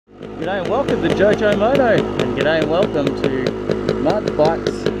G'day and welcome to JoeJoeMoto, and g'day and welcome to Mud,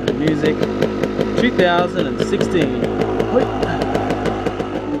 Bikes and Music 2016.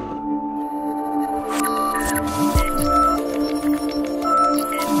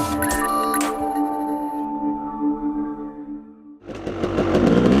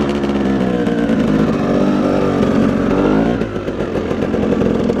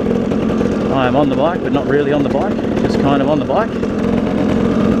 I'm on the bike, but not really on the bike, just kind of on the bike,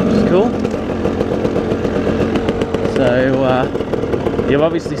 which is cool. So you've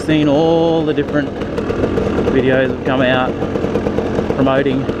obviously seen all the different videos that come out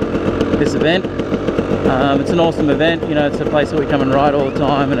promoting this event. It's an awesome event, you know, it's a place that we come and ride all the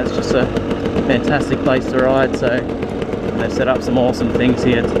time, and it's just a fantastic place to ride. So they've set up some awesome things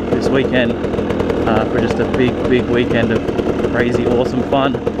here this weekend for just a big weekend of crazy awesome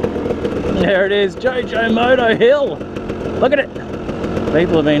fun. There it is, JoeJoeMoto Hill. Look at it.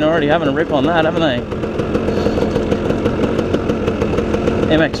 People have been already having a rip on that, haven't they?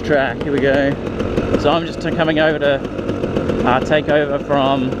 MX track, here we go. So I'm just coming over to take over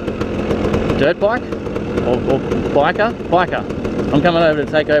from dirt bike or biker. I'm coming over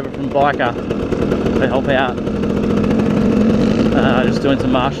to take over from biker to help out. Just doing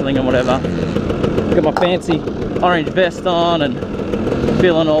some marshalling and whatever. Got my fancy orange vest on and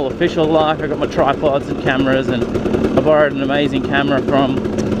feeling all official like. I got my tripods and cameras, and I borrowed an amazing camera from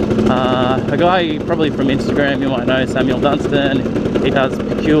a guy probably from Instagram you might know, Samuel Dunstan. He does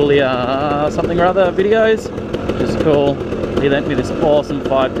peculiar something or other videos, which is cool. He lent me this awesome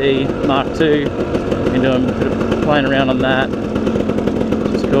 5D Mark II. Been doing a bit of playing around on that,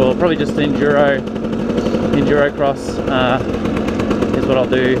 which is cool. Probably just enduro cross is what I'll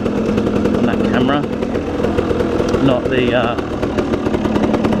do on that camera, not the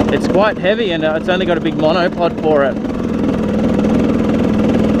it's quite heavy, and it's only got a big monopod for it.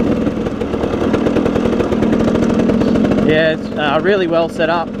 Yeah, it's really well set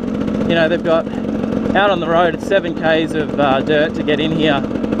up. You know, they've got out on the road, it's 7 k's of dirt to get in here,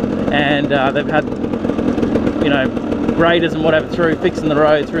 and they've had, you know, graders and whatever through, fixing the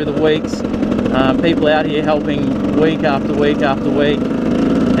road through the weeks. People out here helping week after week after week,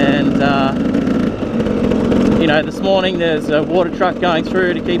 and you know, this morning there's a water truck going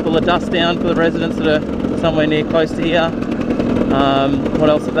through to keep all the dust down for the residents that are somewhere near close to here. What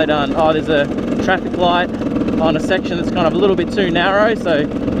else have they done? Oh, there's a traffic light on a section that's kind of a little bit too narrow, so,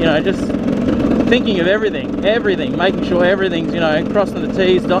 you know, just thinking of everything, making sure everything's, you know, crossing the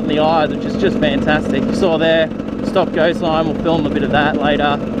T's, dotting the I's, which is just fantastic. You saw there, stop go sign, we'll film a bit of that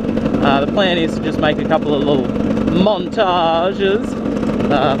later. The plan is to just make a couple of little montages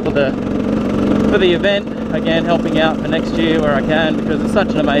for the event. Again, helping out for next year where I can, because it's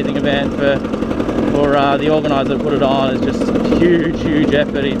such an amazing event. For the organiser that put it on, it's just huge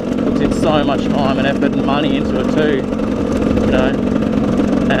effort. He puts in so much time and effort and money into it too, you know,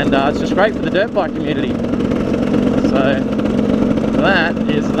 and it's just great for the dirt bike community. So that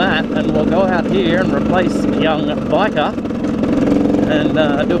is that, and we'll go out here and replace a young biker and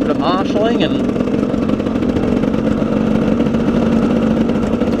do a bit of marshalling and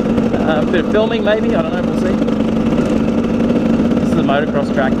a bit of filming maybe, I don't know, we'll see. This is the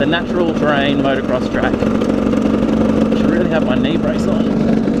motocross track, the natural terrain motocross track. I should really have my knee brace on.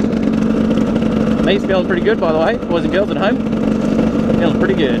 Me's feeling pretty good, by the way, boys and girls at home. Feeling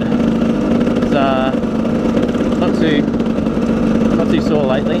pretty good. It's not too sore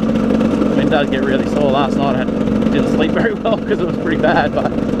lately. I mean, it does get really sore. Last night I didn't sleep very well because it was pretty bad, but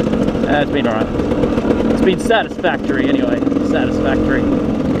it's been alright. It's been satisfactory anyway, satisfactory.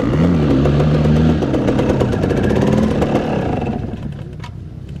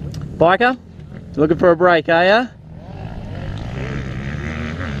 Biker, looking for a break, are ya?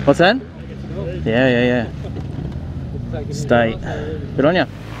 What's that? Yeah. Stay. Good on ya.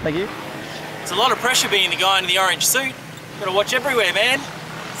 Thank you. It's a lot of pressure being the guy in the orange suit. Gotta watch everywhere, man.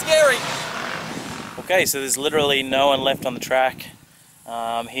 Scary. Okay, so there's literally no one left on the track.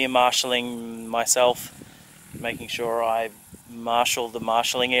 Here marshalling myself, making sure I marshal the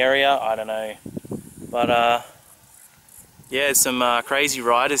marshalling area. I don't know, but yeah, there's some crazy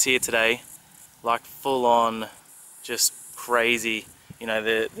riders here today, like full on, just crazy. You know,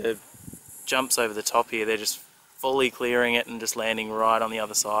 the jumps over the top here, they're just fully clearing it and just landing right on the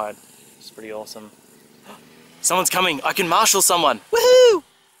other side. It's pretty awesome. Someone's coming, I can marshal someone, woohoo!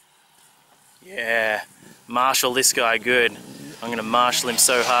 Yeah, marshal this guy good. I'm gonna marshal him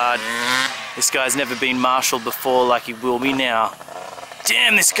so hard. This guy's never been marshaled before like he will be now.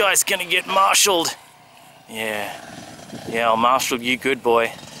 Damn, this guy's gonna get marshaled. Yeah, I'll marshal you good,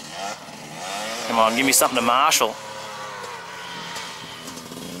 boy. Come on, give me something to marshal.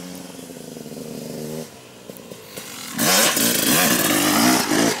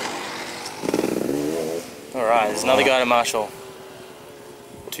 There's another guy to marshal.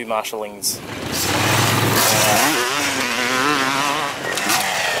 2 marshallings.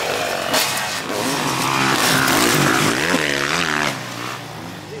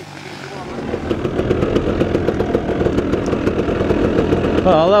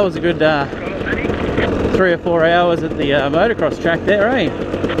 Well, that was a good 3 or 4 hours at the motocross track there, eh?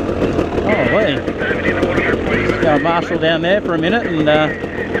 Holy. Just go and marshal down there for a minute, and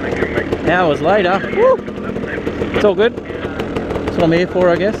hours later, woo, it's all good. That's what I'm here for,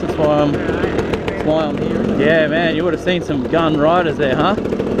 I guess. That's why I'm here. Yeah, man, you would have seen some gun riders there, huh?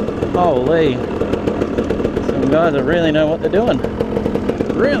 Holy. Some guys that really know what they're doing.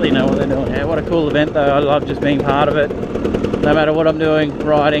 Really know what they're doing. Yeah, what a cool event though. I love just being part of it. No matter what I'm doing,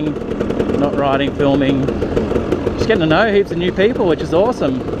 riding, not riding, filming, just getting to know heaps of new people, which is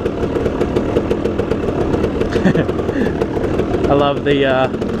awesome. I love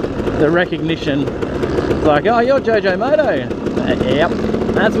the recognition. It's like, oh, you're JoeJoeMoto. Yep,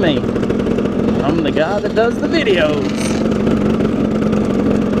 that's me. I'm the guy that does the videos.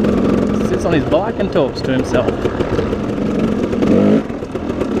 Sits on his bike and talks to himself.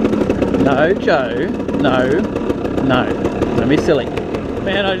 No, Joe. No. No. Don't be silly.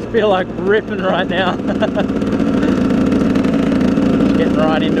 Man, I just feel like ripping right now. Just getting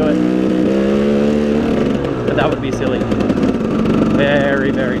right into it. But that would be silly. Very,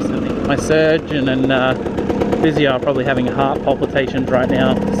 very silly. My surgeon and physio are probably having heart palpitations right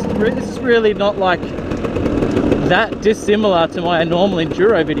now. This is really not like that dissimilar to my normal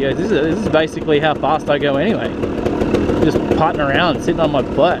enduro videos. This is basically how fast I go anyway. Just putting around, sitting on my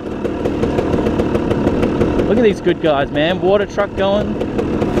butt. Look at these good guys, man. Water truck going.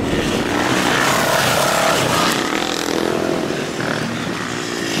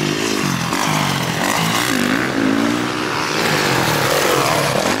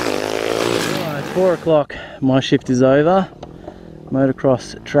 Alright, 4 o'clock. My shift is over.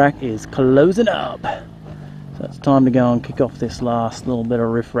 Motocross track is closing up. So it's time to go and kick off this last little bit of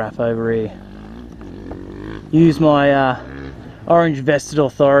riff-raff over here. Use my orange vested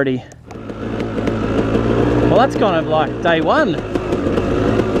authority. Well, that's kind of like day 1.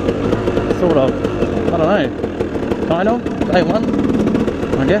 Sort of. I don't know. Kind of. Day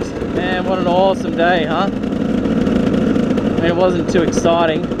 1, I guess. Man, what an awesome day, huh? I mean, it wasn't too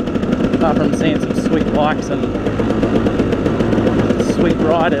exciting, apart from seeing some sweet bikes and sweet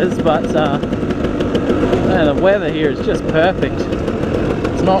riders, but man, the weather here is just perfect.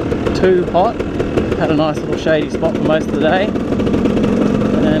 It's not too hot. Had a nice little shady spot for most of the day,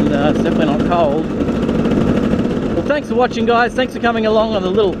 and it's definitely not cold. Well, thanks for watching, guys. Thanks for coming along on the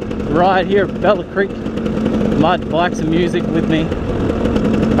little ride here at Bella Creek. Mud, bikes and music with me.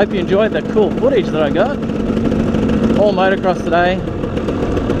 Hope you enjoyed the cool footage that I got. All motocross today.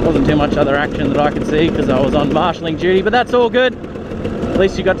 Wasn't too much other action that I could see because I was on marshalling duty, but that's all good. At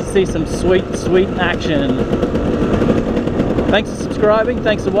least you got to see some sweet, sweet action. Thanks for subscribing,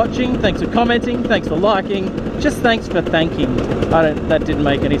 thanks for watching, thanks for commenting, thanks for liking, just thanks for thanking. That didn't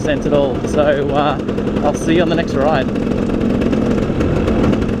make any sense at all. So I'll see you on the next ride.